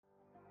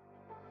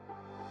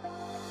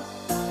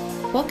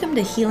Welcome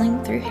to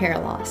Healing Through Hair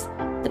Loss,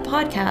 the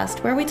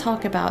podcast where we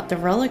talk about the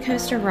roller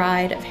coaster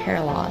ride of hair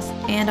loss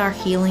and our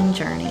healing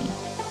journey.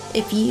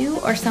 If you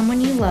or someone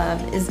you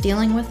love is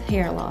dealing with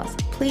hair loss,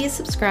 please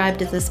subscribe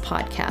to this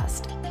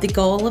podcast. The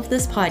goal of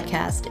this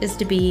podcast is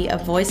to be a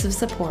voice of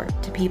support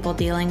to people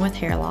dealing with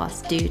hair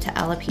loss due to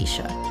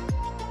alopecia.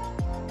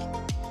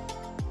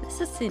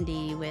 This is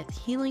Cindy with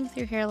Healing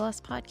Through Hair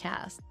Loss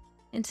podcast.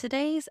 In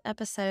today's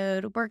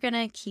episode, we're going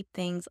to keep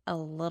things a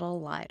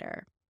little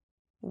lighter.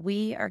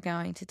 We are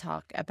going to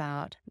talk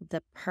about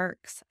the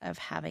perks of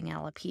having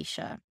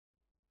alopecia.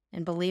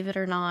 And believe it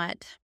or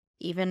not,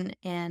 even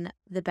in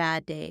the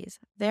bad days,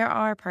 there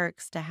are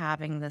perks to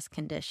having this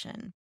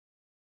condition.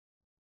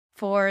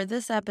 For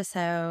this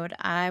episode,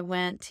 I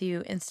went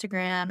to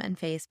Instagram and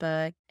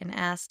Facebook and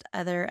asked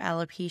other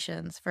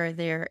alopecians for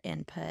their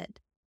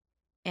input.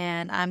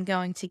 And I'm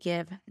going to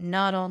give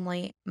not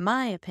only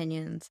my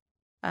opinions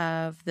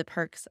of the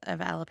perks of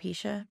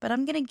alopecia, but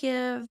I'm going to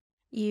give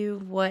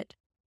you what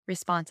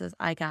responses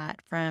I got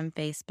from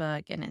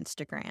Facebook and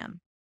Instagram.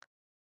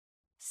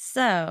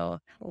 So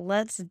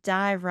let's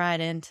dive right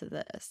into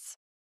this.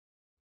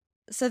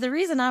 So the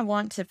reason I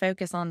want to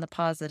focus on the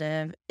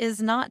positive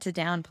is not to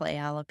downplay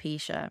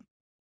alopecia.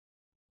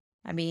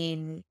 I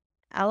mean,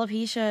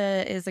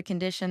 alopecia is a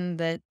condition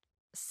that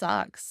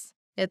sucks.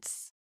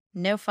 It's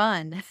no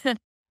fun.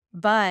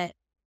 But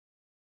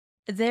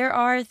there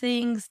are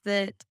things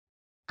that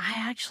I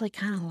actually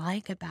kind of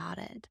like about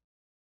it.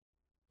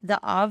 The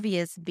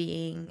obvious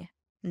being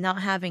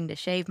not having to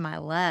shave my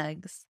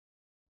legs.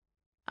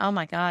 Oh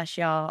my gosh,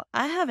 y'all.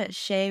 I haven't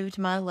shaved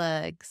my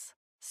legs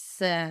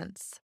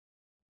since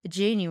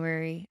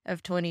January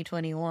of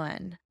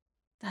 2021.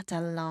 That's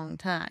a long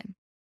time.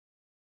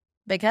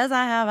 Because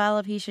I have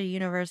alopecia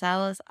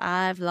universalis,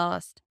 I've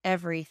lost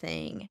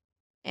everything.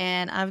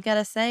 And I've got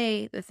to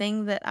say, the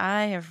thing that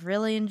I have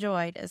really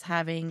enjoyed is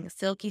having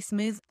silky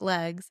smooth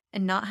legs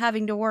and not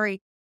having to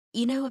worry,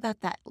 about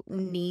that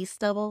knee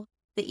stubble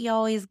that you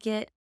always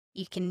get?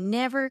 You can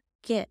never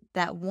get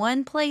that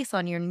one place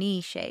on your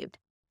knee shaved.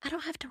 I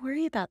don't have to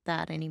worry about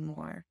that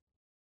anymore.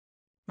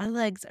 My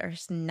legs are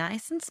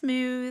nice and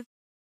smooth,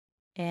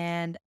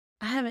 and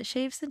I haven't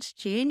shaved since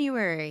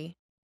January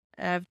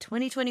of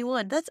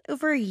 2021. That's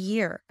over a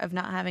year of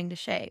not having to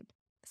shave.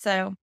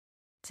 So,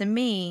 to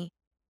me,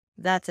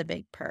 that's a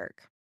big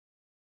perk.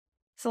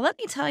 So let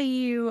me tell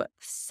you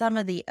some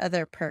of the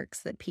other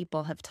perks that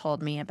people have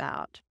told me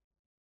about.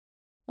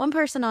 One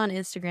person on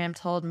Instagram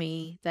told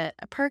me that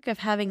a perk of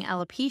having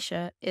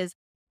alopecia is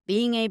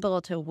being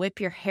able to whip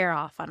your hair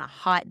off on a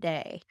hot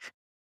day.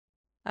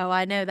 Oh,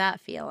 I know that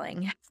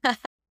feeling.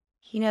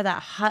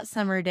 That hot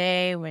summer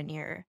day when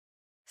you're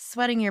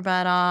sweating your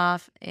butt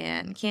off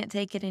and can't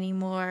take it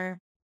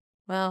anymore.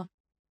 Well,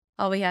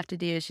 all we have to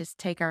do is just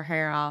take our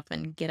hair off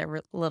and get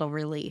a little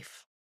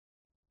relief.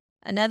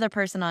 Another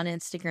person on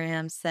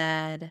Instagram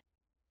said,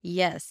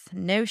 yes,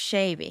 no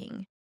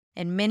shaving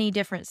and many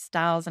different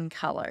styles and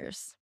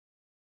colors.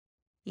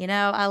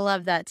 I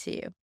love that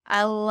too.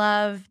 I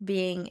love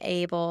being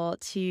able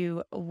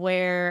to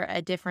wear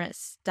a different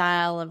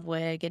style of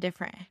wig, a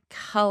different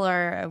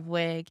color of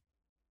wig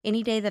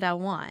any day that I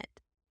want.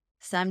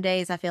 Some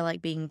days I feel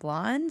like being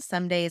blonde.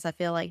 Some days I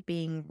feel like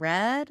being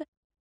red.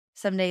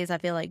 Some days I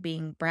feel like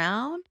being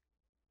brown.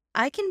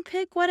 I can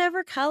pick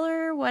whatever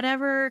color,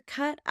 whatever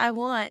cut I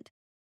want,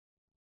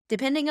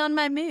 depending on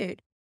my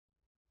mood.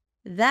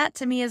 That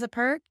to me is a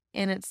perk,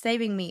 and it's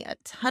saving me a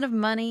ton of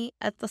money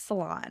at the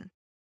salon.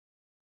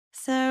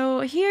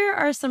 So here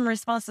are some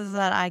responses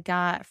that I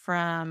got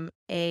from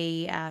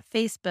a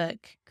Facebook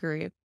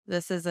group.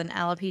 This is an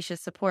alopecia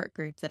support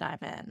group that I'm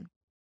in.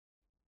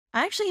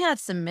 I actually had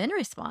some men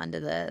respond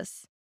to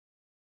this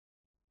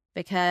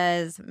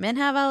because men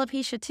have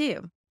alopecia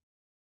too.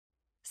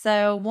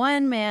 So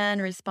one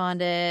man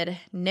responded,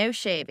 no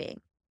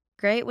shaving.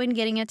 Great when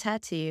getting a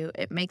tattoo.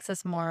 It makes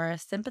us more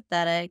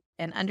sympathetic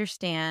and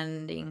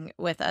understanding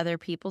with other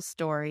people's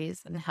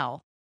stories and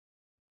health.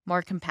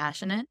 More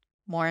compassionate,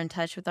 more in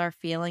touch with our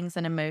feelings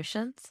and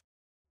emotions.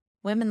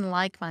 Women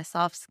like my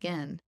soft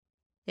skin.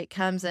 It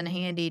comes in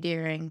handy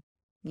during,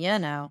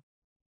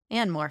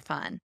 and more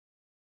fun.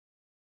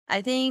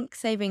 I think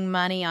saving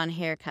money on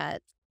haircuts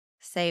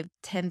saved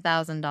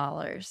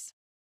 $10,000.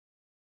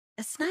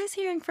 It's nice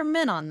hearing from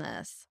men on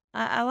this.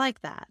 I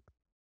like that.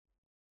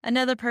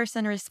 Another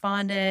person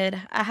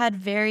responded, I had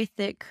very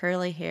thick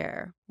curly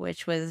hair,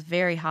 which was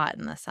very hot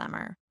in the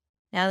summer.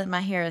 Now that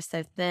my hair is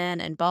so thin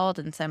and bald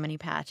in so many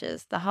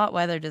patches, the hot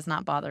weather does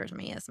not bother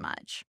me as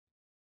much.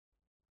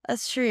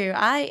 That's true.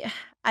 I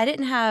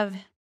didn't have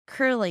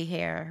curly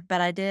hair, but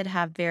I did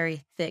have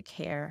very thick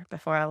hair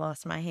before I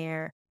lost my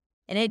hair,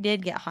 and it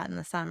did get hot in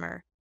the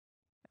summer.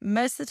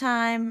 Most of the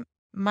time,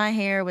 my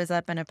hair was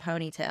up in a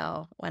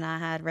ponytail when I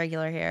had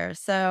regular hair,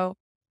 so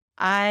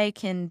I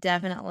can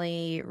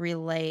definitely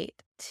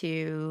relate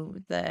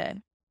to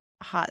the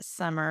hot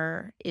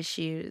summer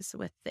issues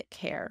with thick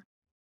hair.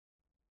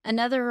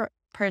 Another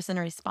person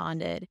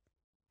responded,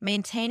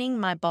 maintaining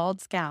my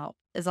bald scalp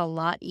is a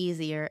lot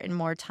easier and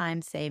more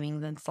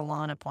time-saving than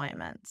salon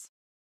appointments.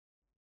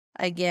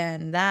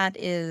 again, that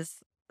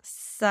is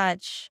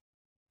such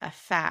a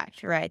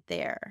fact right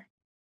there.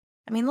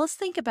 I mean, let's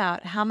think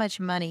about how much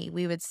money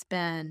we would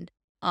spend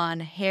on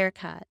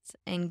haircuts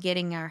and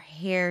getting our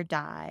hair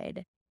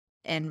dyed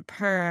and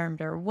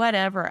permed or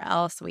whatever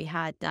else we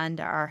had done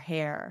to our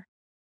hair.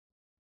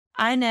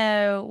 I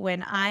know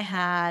when I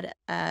had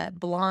a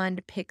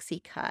blonde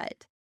pixie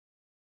cut,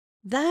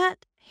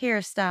 that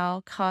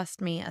hairstyle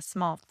cost me a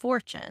small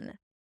fortune.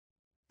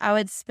 I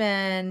would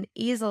spend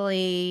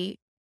easily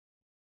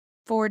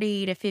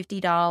 40 to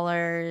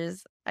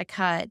 $50 a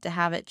cut to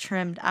have it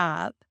trimmed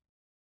up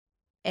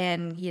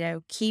and,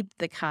 keep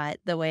the cut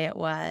the way it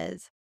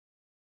was.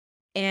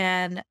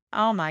 And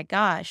oh my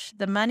gosh,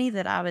 the money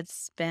that I would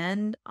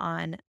spend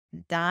on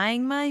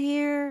dyeing my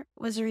hair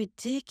was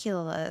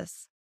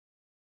ridiculous.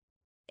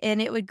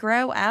 And it would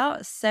grow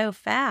out so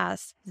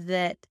fast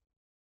that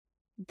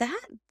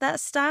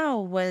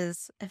style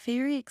was a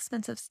very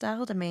expensive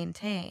style to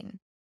maintain.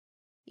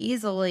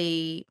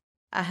 Easily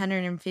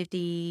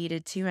 150 to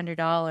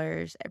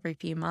 $200 every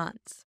few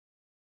months.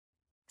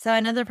 So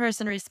another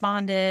person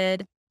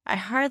responded, I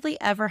hardly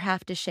ever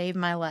have to shave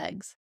my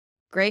legs.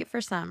 Great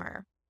for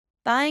summer.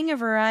 Buying a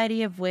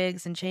variety of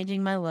wigs and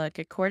changing my look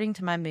according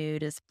to my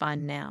mood is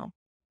fun now.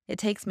 It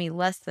takes me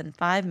less than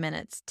 5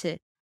 minutes to,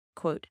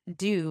 quote,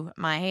 do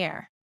my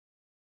hair.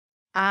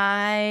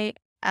 I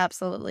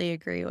absolutely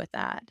agree with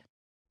that.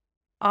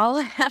 All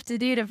I have to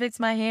do to fix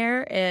my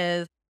hair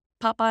is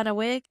pop on a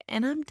wig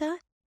and I'm done.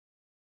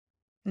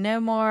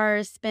 No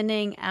more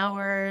spending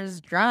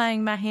hours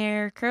drying my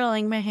hair,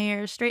 curling my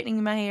hair,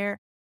 straightening my hair,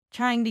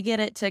 trying to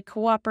get it to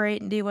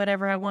cooperate and do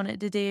whatever I want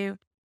it to do.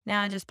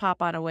 Now I just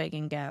pop on a wig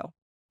and go.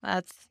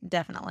 That's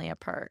definitely a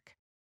perk.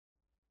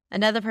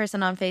 Another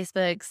person on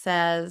Facebook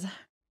says,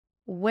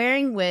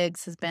 wearing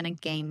wigs has been a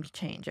game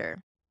changer.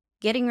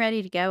 Getting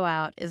ready to go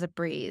out is a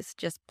breeze.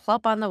 Just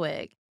plop on the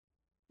wig.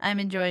 I'm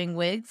enjoying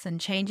wigs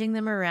and changing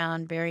them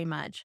around very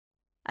much.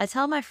 I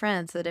tell my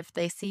friends that if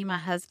they see my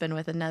husband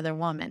with another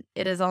woman,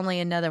 it is only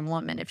another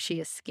woman if she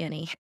is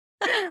skinny.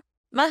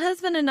 My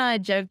husband and I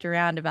joked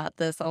around about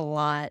this a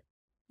lot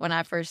when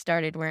I first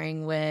started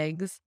wearing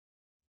wigs.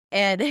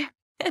 And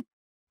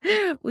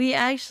we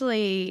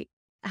actually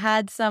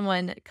had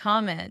someone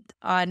comment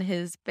on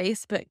his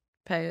Facebook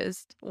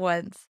post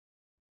once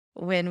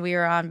when we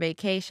were on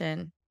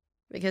vacation.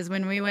 Because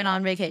when we went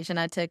on vacation,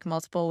 I took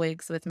multiple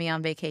wigs with me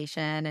on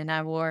vacation and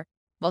I wore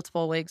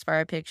multiple wigs for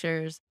our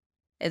pictures.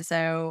 And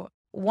so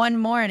one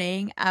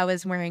morning I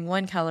was wearing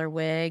one color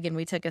wig and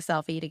we took a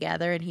selfie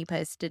together and he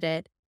posted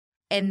it.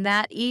 And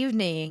that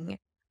evening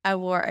I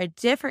wore a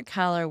different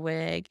color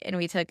wig and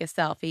we took a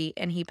selfie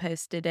and he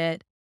posted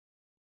it.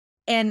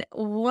 And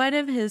one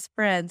of his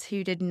friends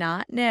who did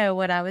not know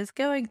what I was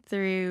going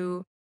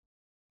through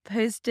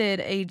posted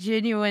a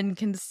genuine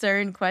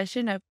concern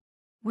question of,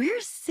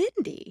 where's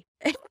Cindy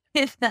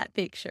in that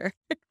picture?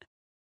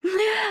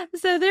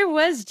 So there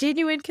was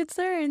genuine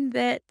concern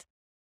that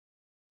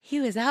he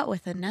was out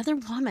with another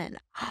woman.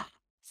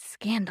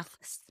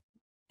 Scandalous.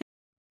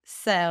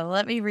 So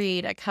let me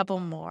read a couple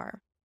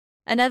more.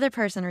 Another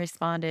person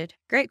responded,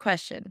 great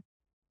question.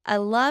 I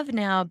love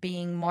now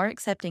being more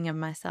accepting of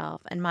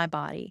myself and my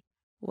body,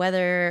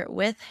 whether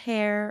with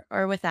hair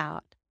or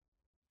without.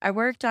 I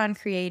worked on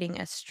creating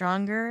a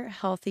stronger,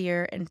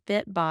 healthier, and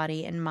fit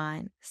body and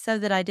mind so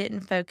that I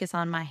didn't focus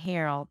on my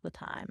hair all the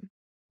time.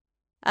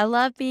 I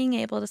love being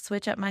able to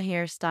switch up my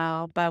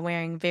hairstyle by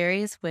wearing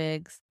various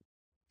wigs,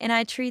 and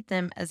I treat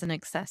them as an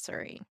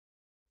accessory.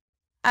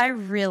 I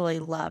really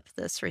love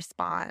this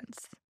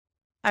response.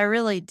 I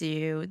really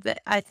do.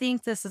 I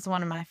think this is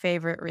one of my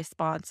favorite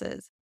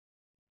responses,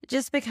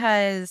 just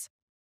because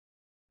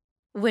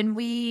when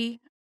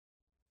we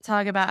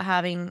talk about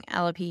having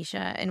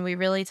alopecia and we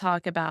really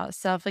talk about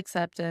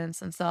self-acceptance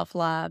and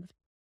self-love,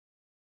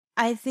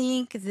 I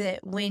think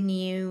that when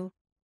you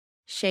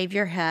shave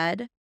your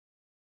head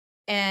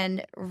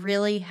and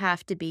really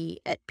have to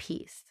be at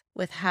peace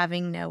with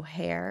having no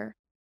hair,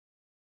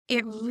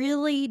 it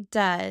really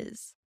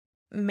does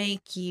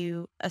make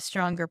you a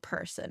stronger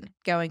person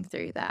going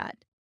through that.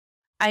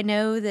 I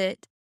know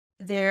that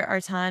there are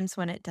times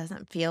when it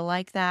doesn't feel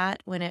like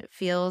that, when it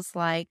feels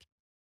like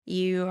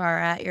you are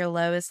at your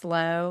lowest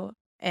low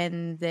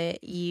and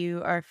that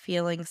you are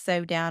feeling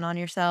so down on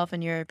yourself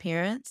and your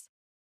appearance.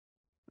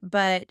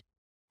 But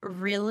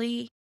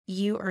really,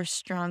 you are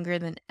stronger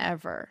than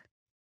ever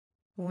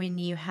when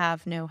you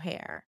have no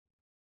hair.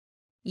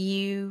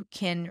 You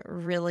can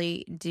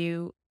really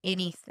do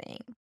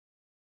anything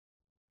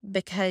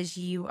because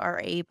you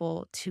are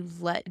able to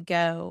let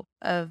go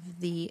of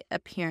the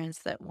appearance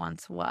that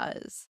once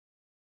was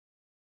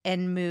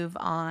and move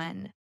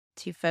on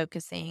to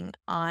focusing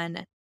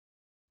on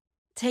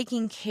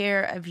taking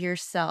care of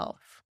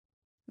yourself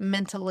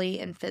mentally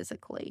and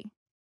physically.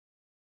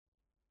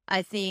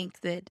 I think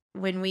that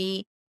when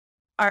we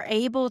are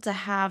able to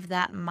have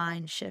that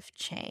mind shift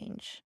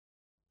change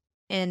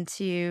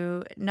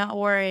into not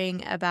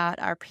worrying about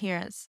our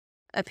appearance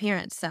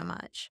so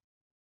much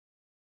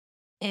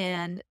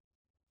and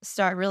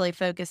start really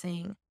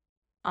focusing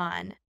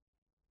on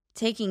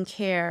taking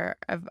care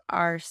of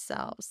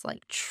ourselves,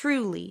 like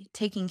truly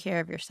taking care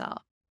of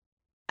yourself,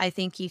 I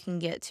think you can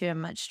get to a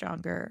much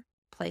stronger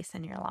place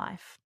in your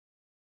life.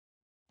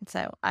 And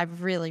so I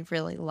really,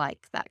 really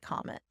like that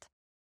comment.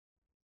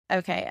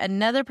 Okay,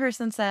 another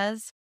person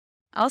says,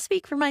 I'll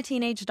speak for my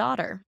teenage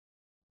daughter.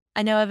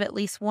 I know of at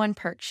least one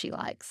perk she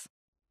likes.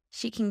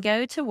 She can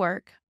go to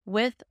work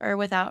with or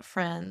without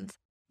friends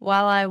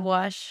while I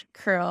wash,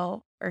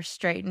 curl, or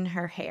straighten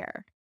her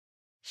hair.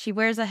 She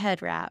wears a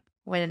head wrap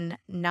when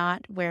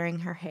not wearing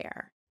her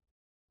hair.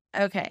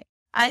 Okay,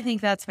 I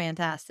think that's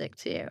fantastic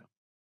too.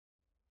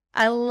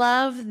 I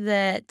love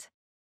that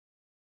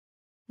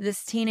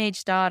this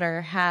teenage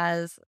daughter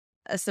has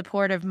a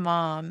supportive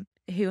mom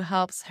who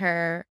helps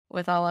her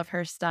with all of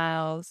her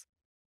styles.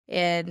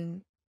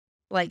 And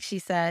like she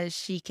says,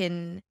 she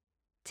can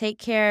take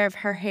care of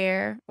her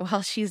hair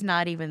while she's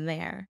not even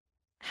there.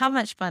 How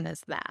much fun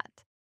is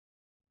that?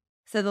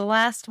 So the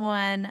last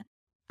one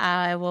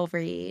I will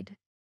read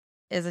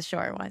is a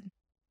short one.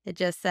 It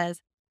just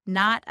says,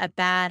 not a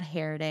bad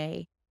hair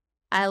day.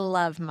 I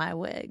love my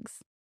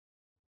wigs.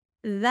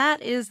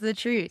 That is the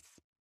truth.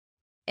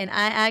 And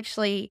I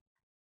actually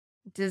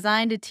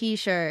designed a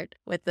t-shirt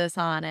with this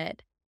on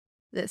it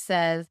that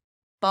says,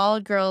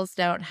 bald girls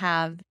don't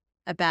have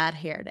a bad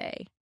hair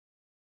day.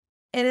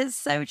 It is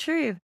so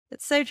true.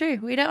 It's so true.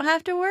 We don't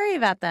have to worry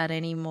about that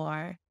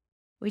anymore.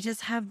 We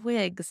just have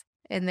wigs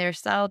and they're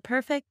styled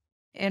perfect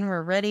and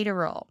we're ready to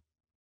roll.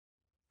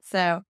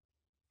 So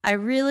I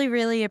really,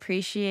 really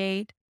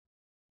appreciate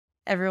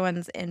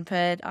everyone's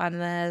input on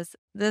this.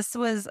 This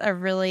was a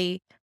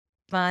really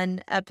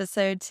fun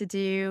episode to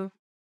do.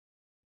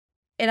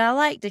 And I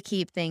like to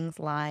keep things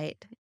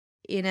light.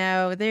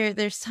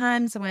 There's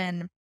times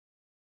when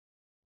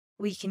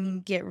we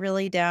can get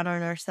really down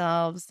on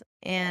ourselves,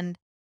 and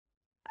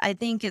I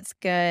think it's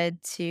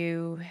good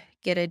to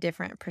get a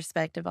different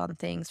perspective on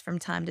things from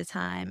time to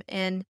time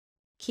and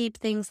keep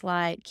things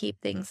light,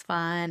 keep things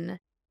fun,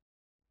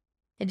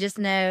 and just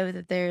know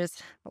that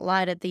there's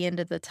light at the end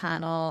of the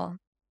tunnel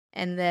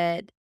and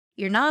that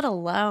you're not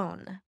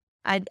alone.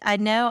 I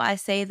know I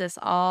say this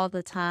all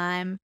the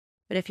time,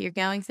 but if you're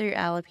going through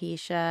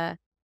alopecia,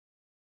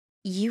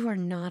 you are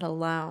not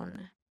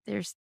alone.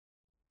 There's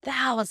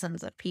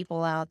thousands of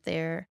people out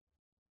there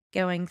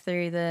going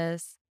through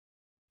this.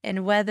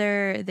 And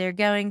whether they're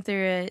going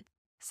through it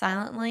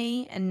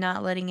silently and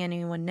not letting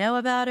anyone know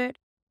about it,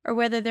 or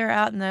whether they're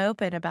out in the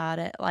open about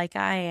it like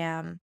I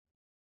am,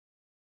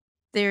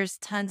 there's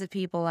tons of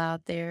people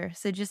out there.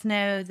 So just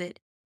know that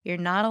you're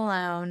not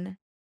alone.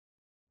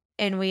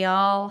 And we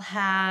all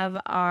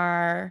have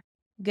our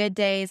good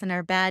days and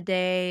our bad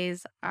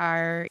days,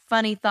 our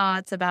funny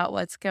thoughts about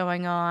what's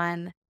going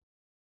on.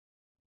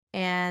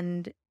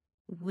 And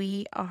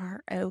we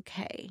are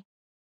okay.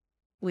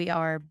 We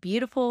are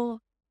beautiful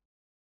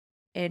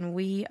and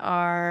we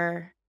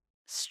are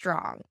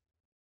strong.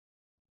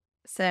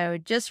 So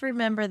just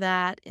remember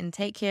that and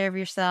take care of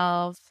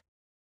yourself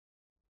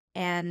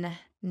and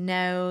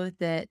know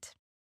that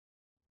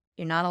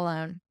you're not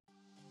alone.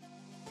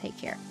 Take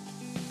care.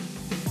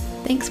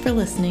 Thanks for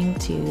listening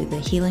to the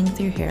Healing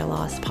Through Hair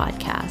Loss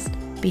podcast.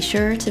 Be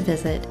sure to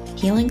visit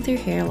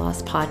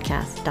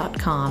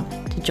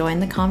healingthroughhairlosspodcast.com to join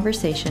the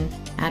conversation,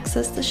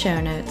 access the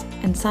show notes,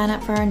 and sign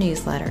up for our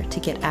newsletter to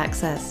get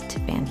access to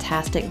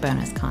fantastic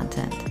bonus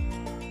content.